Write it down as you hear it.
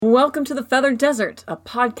Welcome to the Feathered Desert, a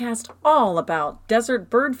podcast all about desert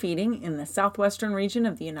bird feeding in the southwestern region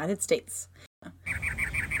of the United States.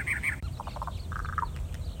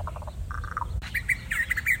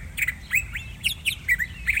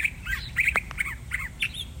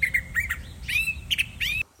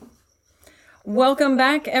 Welcome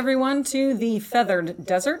back, everyone, to the Feathered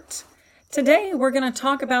Desert. Today, we're going to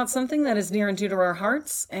talk about something that is near and dear to our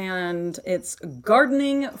hearts, and it's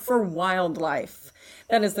gardening for wildlife.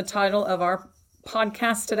 That is the title of our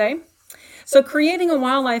podcast today. So creating a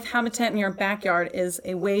wildlife habitat in your backyard is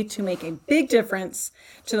a way to make a big difference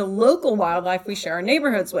to the local wildlife we share our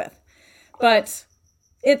neighborhoods with. But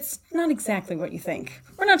it's not exactly what you think.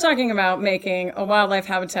 We're not talking about making a wildlife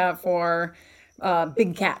habitat for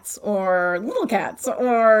big cats or little cats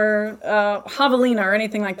or javelina or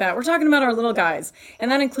anything like that. We're talking about our little guys.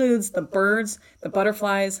 And that includes the birds, the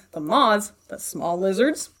butterflies, the moths, the small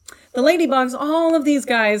lizards, the ladybugs. All of these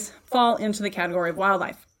guys fall into the category of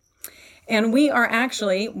wildlife. And we are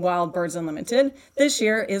actually, Wild Birds Unlimited, this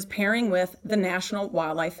year is pairing with the National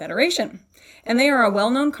Wildlife Federation. And they are a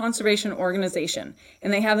well-known conservation organization.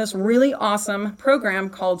 And they have this really awesome program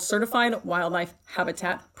called Certified Wildlife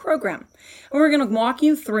Habitat Program. And we're going to walk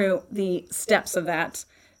you through the steps of that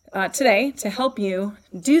today to help you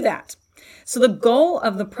do that. So the goal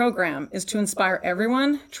of the program is to inspire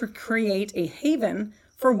everyone to create a haven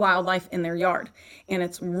for wildlife in their yard. And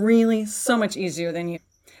it's really so much easier than you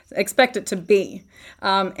expect it to be.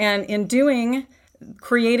 And in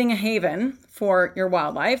creating a haven for your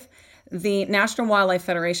wildlife, the National Wildlife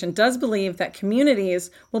Federation does believe that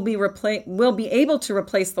communities will be able to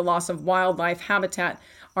replace the loss of wildlife habitat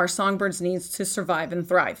our songbirds need to survive and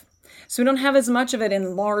thrive. So we don't have as much of it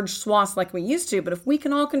in large swaths like we used to, but if we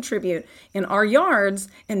can all contribute in our yards,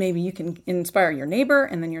 and maybe you can inspire your neighbor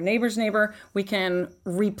and then your neighbor's neighbor, we can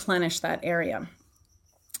replenish that area.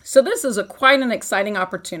 So this is quite an exciting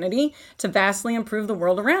opportunity to vastly improve the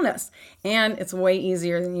world around us, and it's way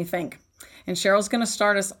easier than you think. And Cheryl's going to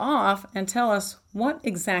start us off and tell us what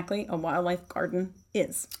exactly a wildlife garden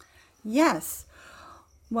is. Yes.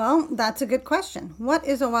 Well, that's a good question. What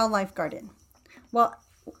is a wildlife garden? Well,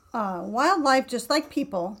 wildlife, just like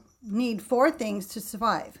people, need 4 things to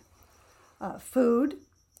survive. Food,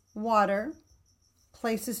 water,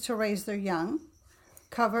 places to raise their young,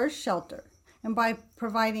 cover, shelter. And by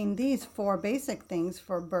providing these 4 basic things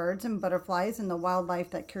for birds and butterflies and the wildlife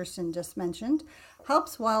that Kirsten just mentioned,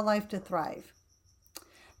 helps wildlife to thrive.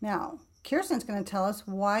 Now, Kirsten's going to tell us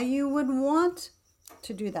why you would want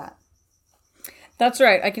to do that. That's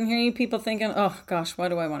right. I can hear you people thinking, oh gosh, why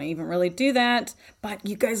do I want to even really do that? But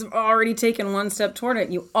you guys have already taken one step toward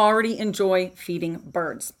it. You already enjoy feeding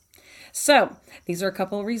birds. So these are a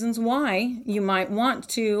couple of reasons why you might want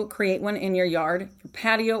to create one in your yard, your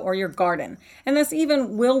patio, or your garden. And this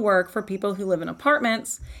even will work for people who live in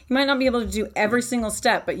apartments. You might not be able to do every single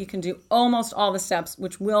step, but you can do almost all the steps,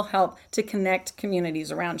 which will help to connect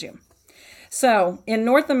communities around you. So in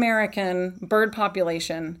North American bird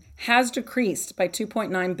population has decreased by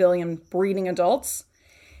 2.9 billion breeding adults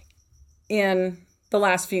in the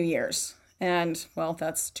last few years. And well,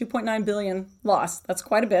 that's 2.9 billion loss. That's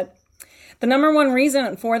quite a bit. The number one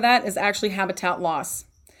reason for that is actually habitat loss.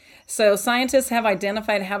 So scientists have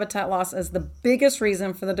identified habitat loss as the biggest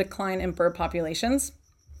reason for the decline in bird populations.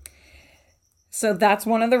 So that's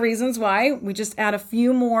one of the reasons why we just add a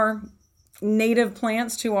few more native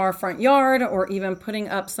plants to our front yard, or even putting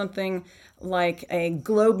up something like a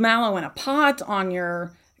globe mallow in a pot on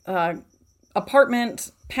your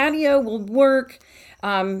apartment patio will work.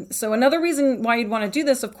 So another reason why you'd want to do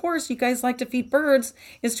this, of course, you guys like to feed birds,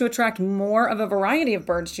 is to attract more of a variety of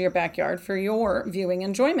birds to your backyard for your viewing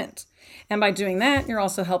enjoyment. And by doing that, you're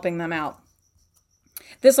also helping them out.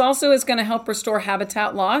 This also is going to help restore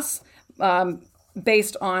habitat loss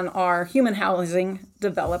based on our human housing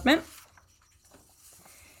development.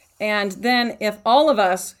 And then if all of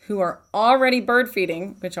us who are already bird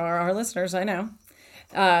feeding, which are our listeners, I know,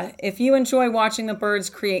 if you enjoy watching the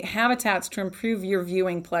birds create habitats to improve your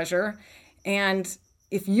viewing pleasure, and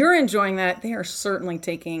if you're enjoying that, they are certainly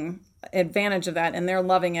taking advantage of that, and they're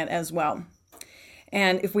loving it as well.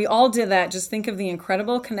 And if we all did that, just think of the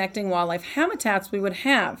incredible connecting wildlife habitats we would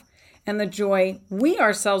have, and the joy we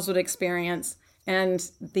ourselves would experience,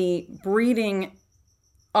 and the breeding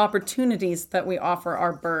opportunities that we offer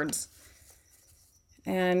our birds.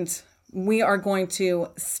 And we are going to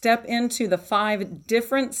step into the 5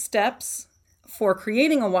 different steps for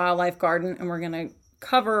creating a wildlife garden, and we're going to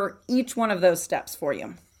cover each one of those steps for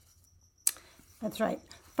you. That's right.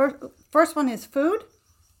 First one is food.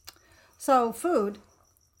 So food,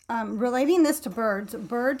 Relating this to birds,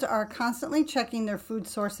 birds are constantly checking their food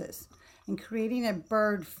sources, and creating a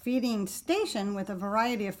bird feeding station with a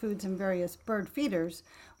variety of foods and various bird feeders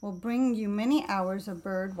will bring you many hours of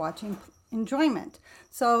bird watching enjoyment.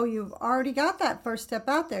 So you've already got that first step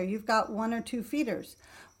out there. You've got 1 or 2 feeders.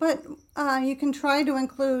 But you can try to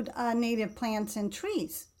include native plants and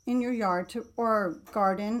trees in your yard or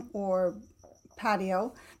garden or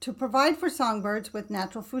patio to provide for songbirds with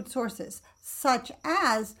natural food sources, such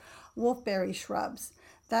as wolfberry shrubs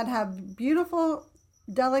that have beautiful,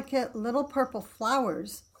 delicate little purple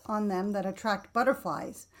flowers on them that attract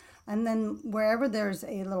butterflies. And then wherever there's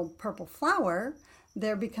a little purple flower,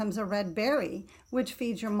 there becomes a red berry, which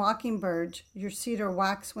feeds your mockingbirds, your cedar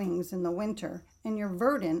waxwings in the winter, and your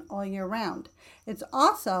verdin all year round. It's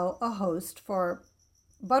also a host for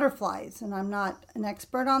butterflies, and I'm not an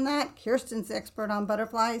expert on that. Kirsten's the expert on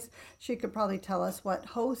butterflies. She could probably tell us what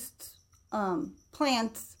hosts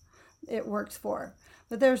plants it works for.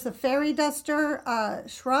 But there's the fairy duster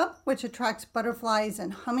shrub, which attracts butterflies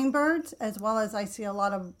and hummingbirds, as well as I see a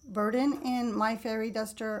lot of verdin in my fairy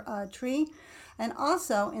duster tree. And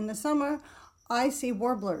also in the summer, I see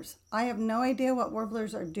warblers. I have no idea what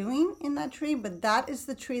warblers are doing in that tree, but that is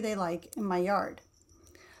the tree they like in my yard.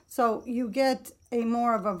 So you get a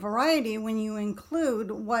more of a variety when you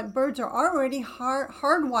include what birds are already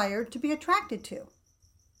hardwired to be attracted to.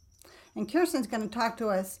 And Kirsten's going to talk to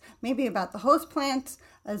us maybe about the host plants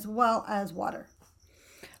as well as water.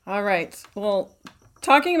 All right. Well,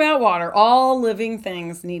 talking about water, all living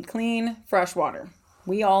things need clean, fresh water.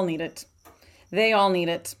 We all need it. They all need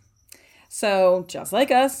it. So just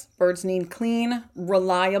like us, birds need clean,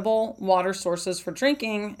 reliable water sources for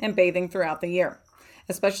drinking and bathing throughout the year.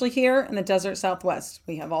 Especially here in the desert Southwest.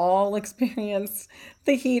 We have all experienced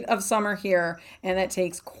the heat of summer here, and it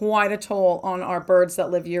takes quite a toll on our birds that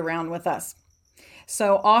live year-round with us.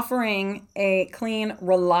 So offering a clean,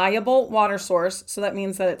 reliable water source, so that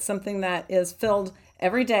means that it's something that is filled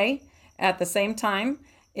every day at the same time.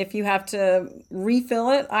 If you have to refill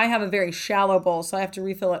it, I have a very shallow bowl, so I have to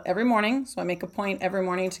refill it every morning. So I make a point every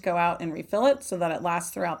morning to go out and refill it so that it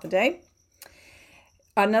lasts throughout the day.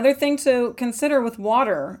 Another thing to consider with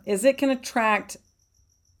water is it can attract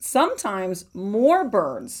sometimes more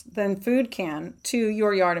birds than food can to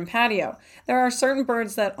your yard and patio. There are certain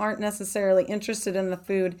birds that aren't necessarily interested in the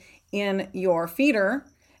food in your feeder,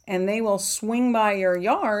 and they will swing by your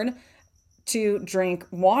yard to drink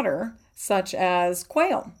water, such as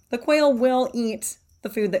quail. The quail will eat the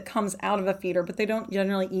food that comes out of a feeder, but they don't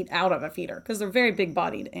generally eat out of a feeder because they're very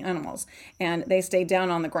big-bodied animals and they stay down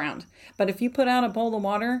on the ground. But if you put out a bowl of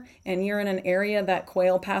water and you're in an area that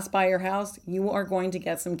quail pass by your house, you are going to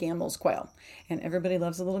get some Gambel's quail. And everybody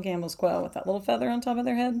loves a little Gambel's quail with that little feather on top of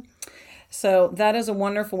their head. So that is a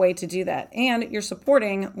wonderful way to do that. And you're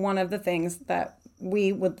supporting one of the things that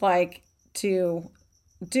we would like to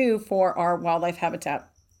do for our wildlife habitat.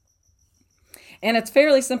 And it's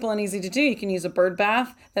fairly simple and easy to do. You can use a bird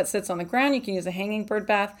bath that sits on the ground. You can use a hanging bird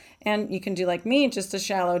bath. And you can do like me, just a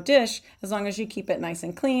shallow dish, as long as you keep it nice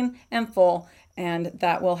and clean and full. And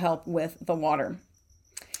that will help with the water.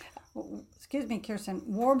 Excuse me, Kirsten.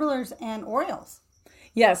 Warblers and orioles.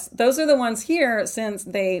 Yes, those are the ones here. Since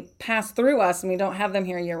they pass through us and we don't have them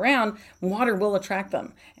here year round, water will attract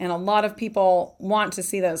them. And a lot of people want to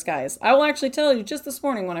see those guys. I will actually tell you, just this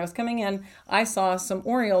morning when I was coming in, I saw some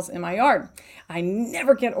orioles in my yard. I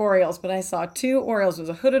never get orioles, but I saw 2 orioles. It was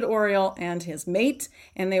a hooded oriole and his mate,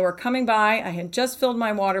 and they were coming by. I had just filled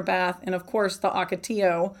my water bath, and of course the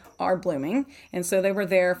ocotillo are blooming, and so they were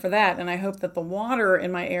there for that. And I hope that the water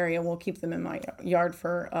in my area will keep them in my yard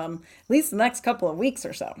for at least the next couple of weeks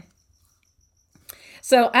or so.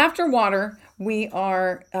 So after water, we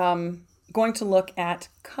are going to look at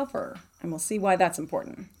cover, and we'll see why that's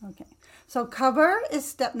important. Okay, so cover is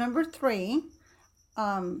step number 3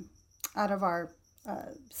 out of our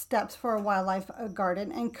steps for a wildlife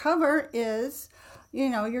garden. And cover is,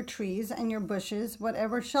 your trees and your bushes,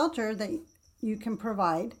 whatever shelter that you can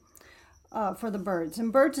provide for the birds.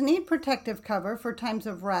 And birds need protective cover for times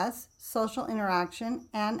of rest, social interaction,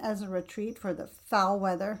 and as a retreat for the foul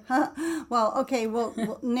weather. Well, okay,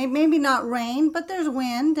 well, maybe not rain, but there's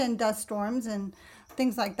wind and dust storms and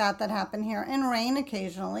things like that happen here, and rain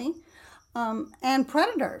occasionally, and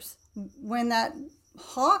predators. When that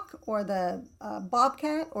hawk or the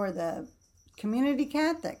bobcat or the community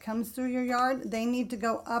cat that comes through your yard, they need to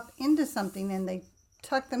go up into something, and they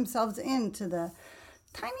tuck themselves into the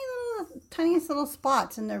tiniest little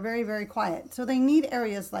spots, and they're very, very quiet. So they need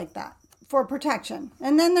areas like that for protection.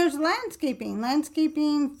 And then there's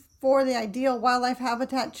landscaping for the ideal wildlife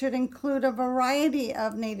habitat should include a variety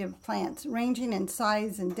of native plants, ranging in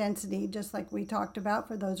size and density, just like we talked about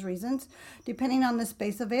for those reasons, depending on the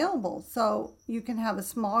space available. So you can have a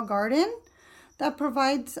small garden that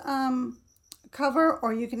provides cover,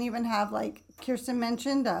 or you can even have, like Kirsten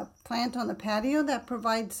mentioned, a plant on the patio that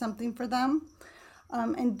provides something for them.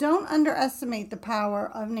 And don't underestimate the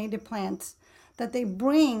power of native plants that they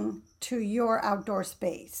bring to your outdoor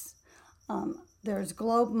space. There's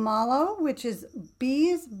globe mallow, which is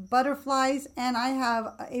bees, butterflies, and I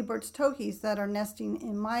have Abert's tokies that are nesting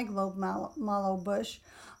in my globe mallow bush,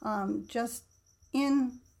 just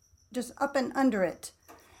up and under it.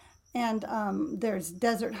 And there's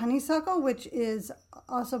desert honeysuckle, which is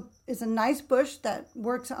a nice bush that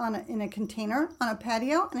works in a container on a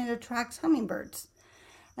patio, and it attracts hummingbirds.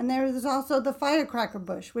 And there's also the firecracker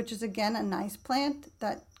bush, which is again a nice plant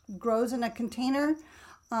that grows in a container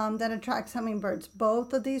that attracts hummingbirds.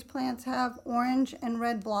 Both of these plants have orange and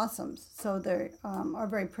red blossoms, so they are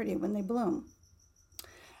very pretty when they bloom.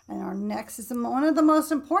 And our next is one of the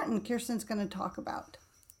most important Kirsten's going to talk about.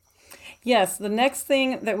 Yes, the next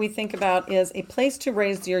thing that we think about is a place to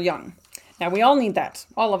raise your young. Now, we all need that,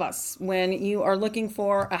 all of us. When you are looking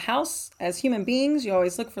for a house, as human beings, you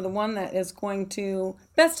always look for the one that is going to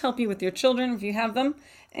best help you with your children if you have them.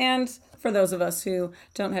 And for those of us who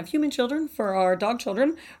don't have human children, for our dog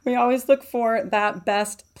children, we always look for that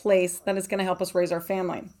best place that is going to help us raise our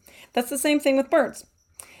family. That's the same thing with birds.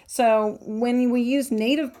 So when we use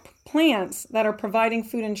native plants that are providing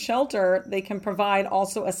food and shelter, they can provide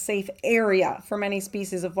also a safe area for many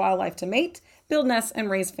species of wildlife to mate, build nests, and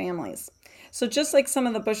raise families. So just like some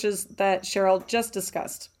of the bushes that Cheryl just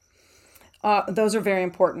discussed, those are very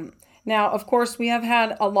important. Now, of course, we have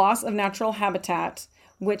had a loss of natural habitat,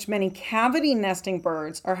 which many cavity nesting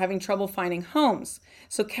birds are having trouble finding homes.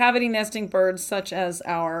 So cavity nesting birds such as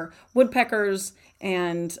our woodpeckers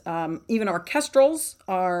and even our kestrels,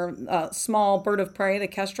 our small bird of prey, the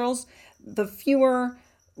kestrels, the fewer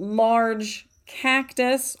large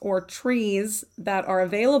cactus or trees that are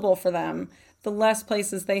available for them, the less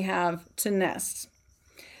places they have to nest.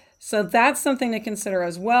 So that's something to consider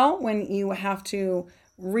as well when you have to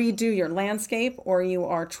redo your landscape or you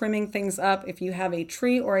are trimming things up. If you have a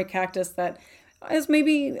tree or a cactus that is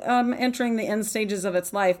maybe entering the end stages of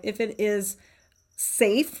its life, if it is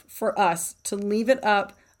safe for us to leave it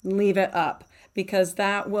up, because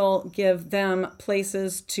that will give them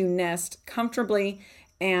places to nest comfortably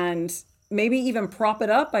and maybe even prop it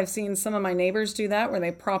up. I've seen some of my neighbors do that, where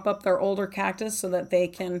they prop up their older cactus so that they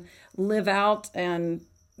can live out and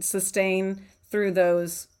sustain through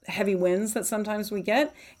those heavy winds that sometimes we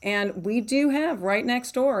get. And we do have right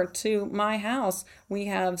next door to my house, we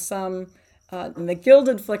have some the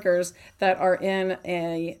gilded flickers that are in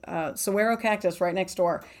a saguaro cactus right next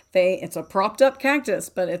door. It's a propped up cactus,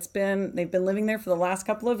 but they've been living there for the last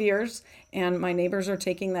couple of years, and my neighbors are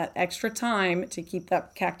taking that extra time to keep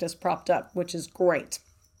that cactus propped up, which is great.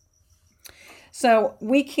 So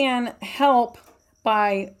we can help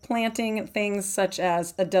by planting things such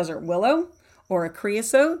as a desert willow or a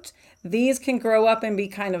creosote. These can grow up and be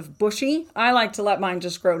kind of bushy. I like to let mine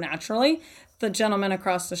just grow naturally. The gentleman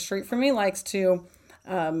across the street from me likes to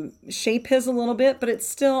shape his a little bit, but it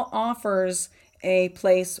still offers a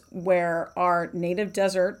place where our native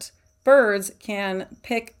desert birds can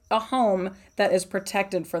pick a home that is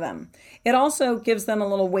protected for them. It also gives them a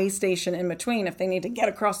little way station in between. If they need to get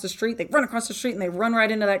across the street, they run across the street and they run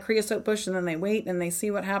right into that creosote bush, and then they wait and they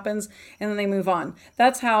see what happens and then they move on.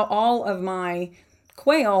 That's how all of my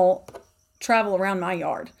quail travel around my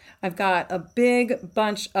yard. I've got a big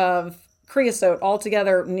bunch of creosote all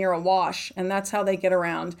together near a wash, and that's how they get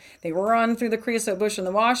around. They run through the creosote bush in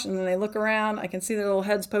the wash, and then they look around. I can see their little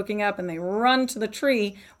heads poking up, and they run to the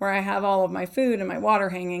tree where I have all of my food and my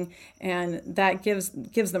water hanging, and that gives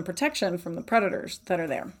them protection from the predators that are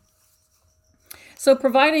there. So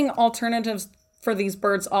providing alternatives for these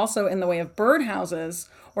birds also in the way of bird houses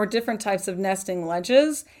or different types of nesting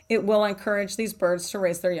ledges, it will encourage these birds to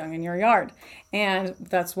raise their young in your yard. And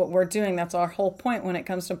that's what we're doing. That's our whole point when it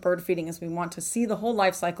comes to bird feeding, is we want to see the whole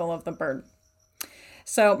life cycle of the bird.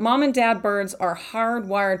 So mom and dad birds are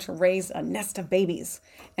hardwired to raise a nest of babies.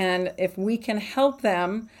 And if we can help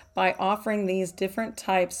them by offering these different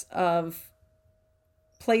types of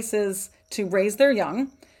places to raise their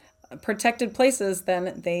young, protected places,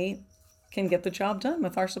 then they can get the job done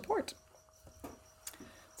with our support.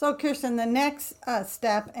 So Kirsten, the next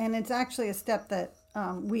step, and it's actually a step that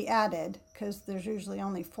we added because there's usually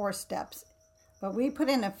only 4 steps, but we put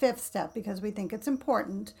in a 5th step because we think it's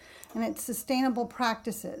important, and it's sustainable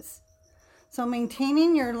practices. So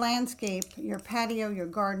maintaining your landscape, your patio, your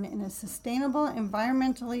garden in a sustainable,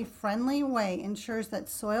 environmentally friendly way ensures that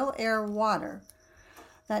soil, air, water,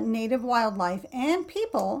 that native wildlife and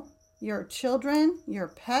people, your children, your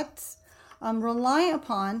pets, rely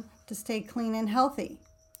upon to stay clean and healthy.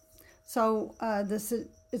 So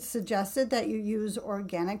it's suggested that you use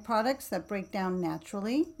organic products that break down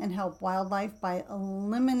naturally and help wildlife by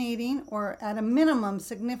eliminating or at a minimum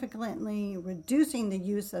significantly reducing the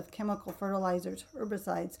use of chemical fertilizers,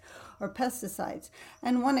 herbicides, or pesticides.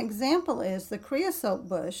 And one example is the creosote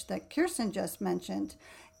bush that Kirsten just mentioned.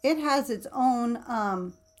 It has its own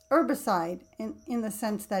herbicide in the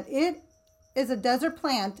sense that it is a desert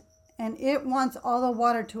plant and it wants all the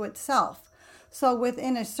water to itself. So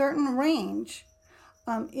within a certain range,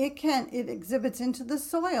 it exhibits into the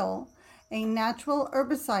soil a natural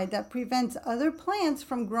herbicide that prevents other plants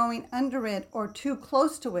from growing under it or too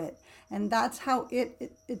close to it. And that's how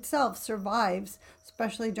it itself survives,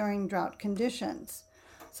 especially during drought conditions.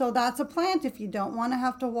 So that's a plant if you don't want to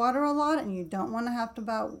have to water a lot and you don't want to have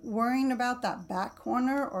to worrying about that back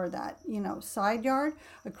corner or that, side yard.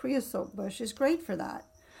 A creosote bush is great for that.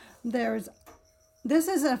 This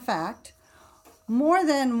is a fact. More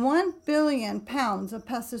than 1 billion pounds of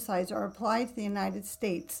pesticides are applied to the United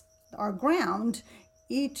States, our ground,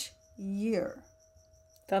 each year.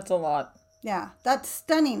 That's a lot. Yeah, that's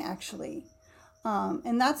stunning, actually.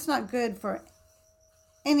 And that's not good for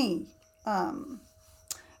any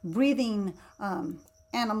breathing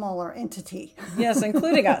animal or entity. Yes,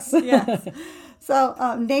 including us. Yes.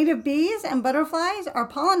 So native bees and butterflies are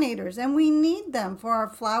pollinators, and we need them for our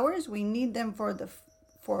flowers. We need them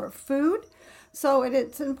for food. So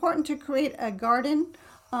it's important to create a garden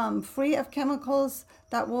free of chemicals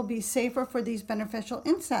that will be safer for these beneficial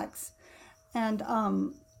insects. And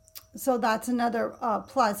so that's another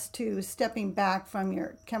plus to stepping back from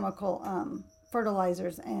your chemical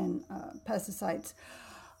fertilizers and pesticides.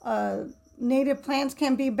 Native plants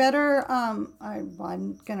can be better. I'm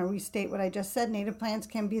going to restate what I just said. Native plants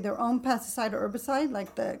can be their own pesticide or herbicide,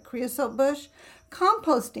 like the creosote bush.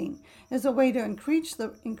 Composting is a way to increase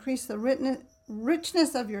the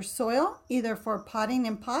richness of your soil, either for potting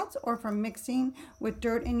in pots or for mixing with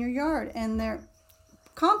dirt in your yard. And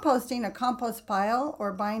composting, a compost pile,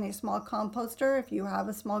 or buying a small composter if you have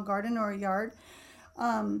a small garden or a yard,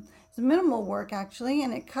 it's minimal work actually,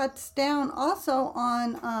 and it cuts down also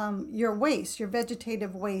on your waste, your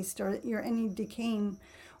vegetative waste, or any decaying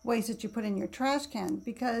waste that you put in your trash can.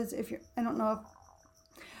 Because I don't know if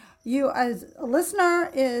you as a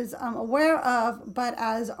listener is aware of, but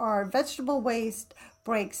as our vegetable waste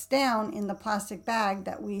breaks down in the plastic bag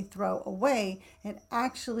that we throw away, it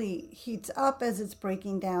actually heats up as it's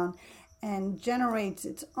breaking down and generates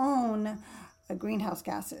its own greenhouse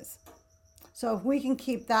gases. So if we can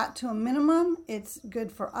keep that to a minimum, it's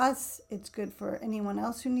good for us. It's good for anyone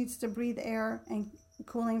else who needs to breathe air and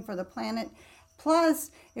cooling for the planet.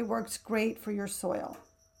 Plus, it works great for your soil.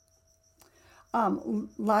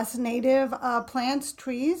 Less native plants,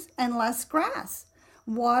 trees, and less grass.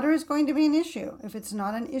 Water is going to be an issue. If it's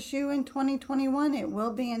not an issue in 2021, it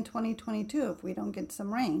will be in 2022 if we don't get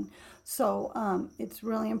some rain. So it's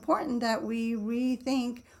really important that we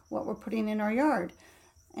rethink what we're putting in our yard.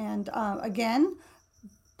 And again,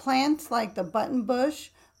 plants like the button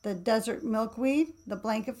bush, the desert milkweed, the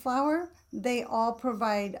blanket flower, they all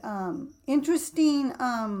provide interesting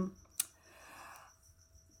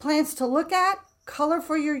plants to look at, color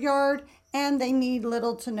for your yard, and they need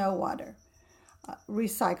little to no water.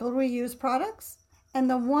 Recycle, reuse products. And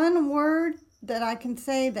the one word that I can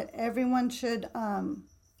say that everyone should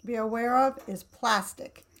be aware of is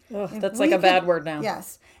plastic. Ugh, that's like a bad word now.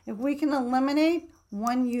 Yes. If we can eliminate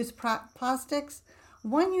one-use plastics,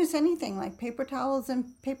 one-use anything like paper towels and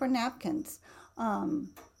paper napkins,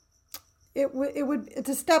 it's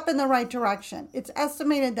a step in the right direction. It's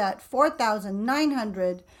estimated that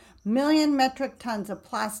 4,900 million metric tons of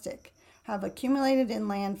plastic have accumulated in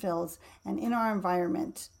landfills and in our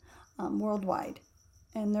environment worldwide.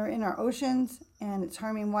 And they're in our oceans, and it's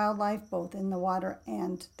harming wildlife both in the water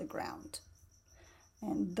and the ground.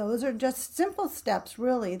 And those are just simple steps,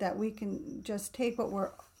 really, that we can just take what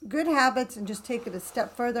were good habits and just take it a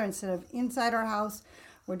step further. Instead of inside our house,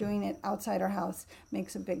 we're doing it outside our house.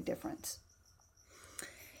 Makes a big difference.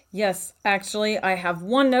 Yes, actually, I have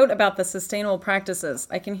one note about the sustainable practices.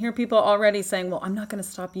 I can hear people already saying, well, I'm not going to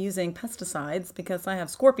stop using pesticides because I have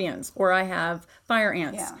scorpions or I have fire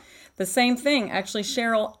ants. Yeah. The same thing. Actually,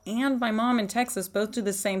 Cheryl and my mom in Texas both do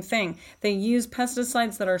the same thing. They use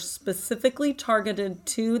pesticides that are specifically targeted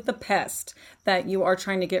to the pest that you are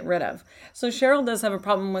trying to get rid of. So Cheryl does have a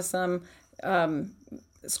problem with some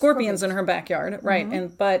scorpions in her backyard, right?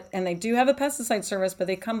 And they do have a pesticide service, but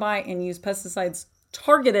they come by and use pesticides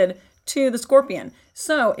targeted to the scorpion.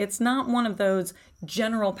 So it's not one of those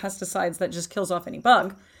general pesticides that just kills off any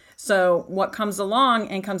bug. So what comes along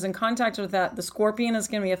and comes in contact with that, the scorpion is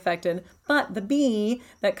going to be affected, but the bee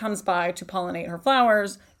that comes by to pollinate her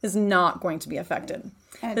flowers is not going to be affected.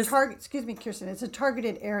 And excuse me, Kirsten, it's a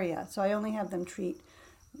targeted area, so I only have them treat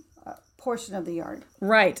a portion of the yard.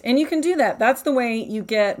 Right, and you can do that. That's the way you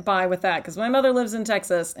get by with that, because my mother lives in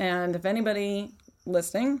Texas, and if anybody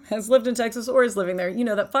listening has lived in Texas or is living there, you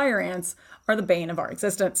know that fire ants are the bane of our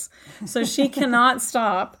existence. So she cannot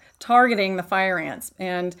stop targeting the fire ants.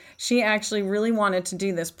 And she actually really wanted to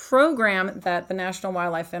do this program that the National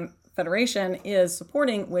Wildlife Federation is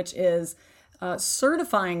supporting, which is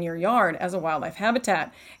certifying your yard as a wildlife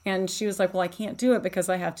habitat. And she was like, well, I can't do it because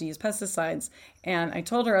I have to use pesticides. And I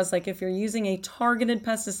told her, I was like, if you're using a targeted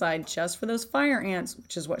pesticide just for those fire ants,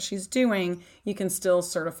 which is what she's doing, you can still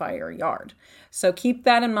certify your yard. So keep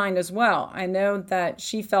that in mind as well. I know that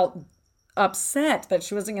she felt upset that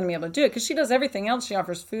she wasn't going to be able to do it because she does everything else. She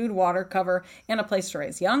offers food, water, cover, and a place to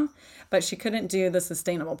raise young, but she couldn't do the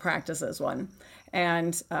sustainable practices one.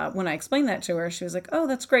 And when I explained that to her, she was like, oh,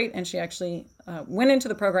 that's great. And she actually went into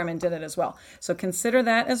the program and did it as well. So consider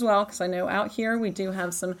that as well, because I know out here we do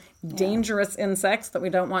have some dangerous insects that we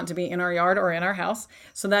don't want to be in our yard or in our house.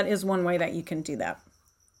 So that is one way that you can do that.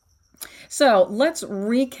 So let's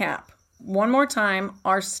recap one more time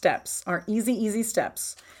our steps, our easy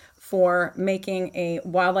steps for making a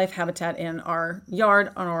wildlife habitat in our yard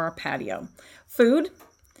or our patio. Food,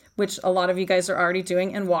 which a lot of you guys are already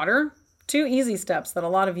doing, and water. 2 easy steps that a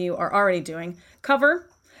lot of you are already doing. Cover,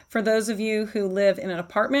 for those of you who live in an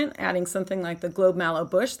apartment, adding something like the globe mallow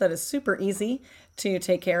bush that is super easy to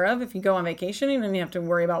take care of. If you go on vacation, you don't even have to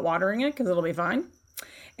worry about watering it because it'll be fine.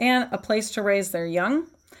 And a place to raise their young,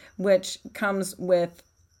 which comes with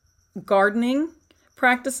gardening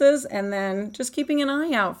practices, and then just keeping an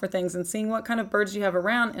eye out for things and seeing what kind of birds you have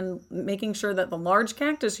around and making sure that the large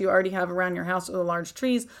cactus you already have around your house or the large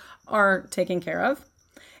trees are taken care of.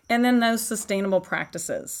 And then those sustainable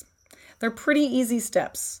practices. They're pretty easy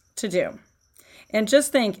steps to do. And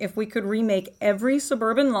just think, if we could remake every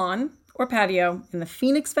suburban lawn or patio in the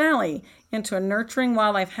Phoenix Valley into a nurturing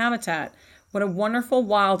wildlife habitat, what a wonderful,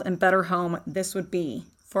 wild, and better home this would be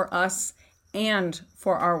for us and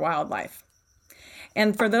for our wildlife.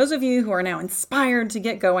 And for those of you who are now inspired to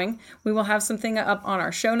get going, we will have something up on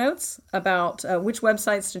our show notes about which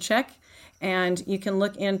websites to check. And you can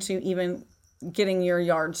look into even getting your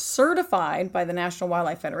yard certified by the National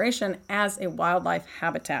Wildlife Federation as a wildlife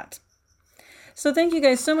habitat. So thank you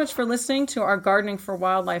guys so much for listening to our Gardening for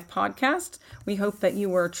Wildlife podcast. We hope that you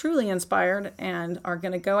were truly inspired and are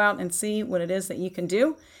going to go out and see what it is that you can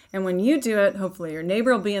do. And when you do it, hopefully your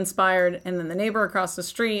neighbor will be inspired, and then the neighbor across the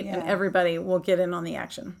street, and everybody will get in on the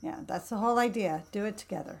action. Yeah, that's the whole idea. Do it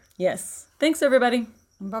together. Yes. Thanks, everybody.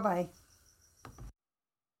 Bye-bye.